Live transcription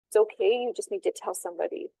It's okay. You just need to tell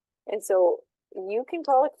somebody. And so you can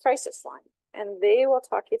call a crisis line and they will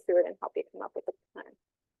talk you through it and help you come up with a plan.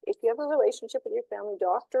 If you have a relationship with your family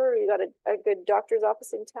doctor or you got a good doctor's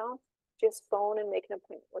office in town, just phone and make an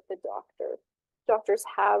appointment with the doctor. Doctors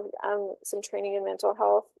have some training in mental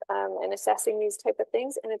health and assessing these type of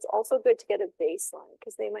things. And it's also good to get a baseline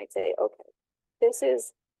because they might say, okay,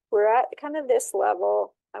 we're at kind of this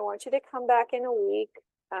level. I want you to come back in a week.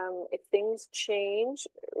 If things change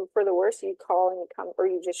for the worse, you call and you come, or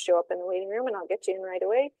you just show up in the waiting room and I'll get you in right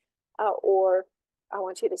away. Or I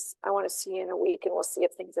want to see you in a week and we'll see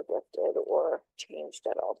if things have lifted or changed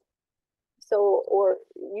at all. So, or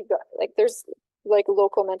you've got there's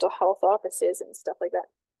local mental health offices and stuff like that.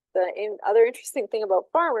 The other interesting thing about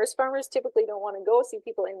farmers typically don't want to go see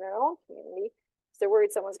people in their own community because they're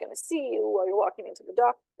worried someone's going to see you while you're walking into the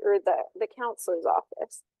doctor or the counselor's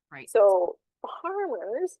office. Right. So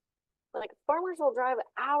farmers will drive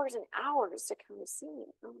hours and hours to come see me.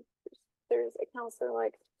 There's a counselor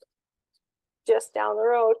just down the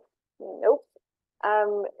road. Nope.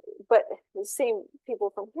 But the same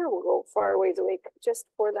people from here will go far ways away just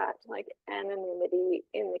for that anonymity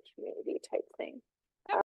in the community type thing.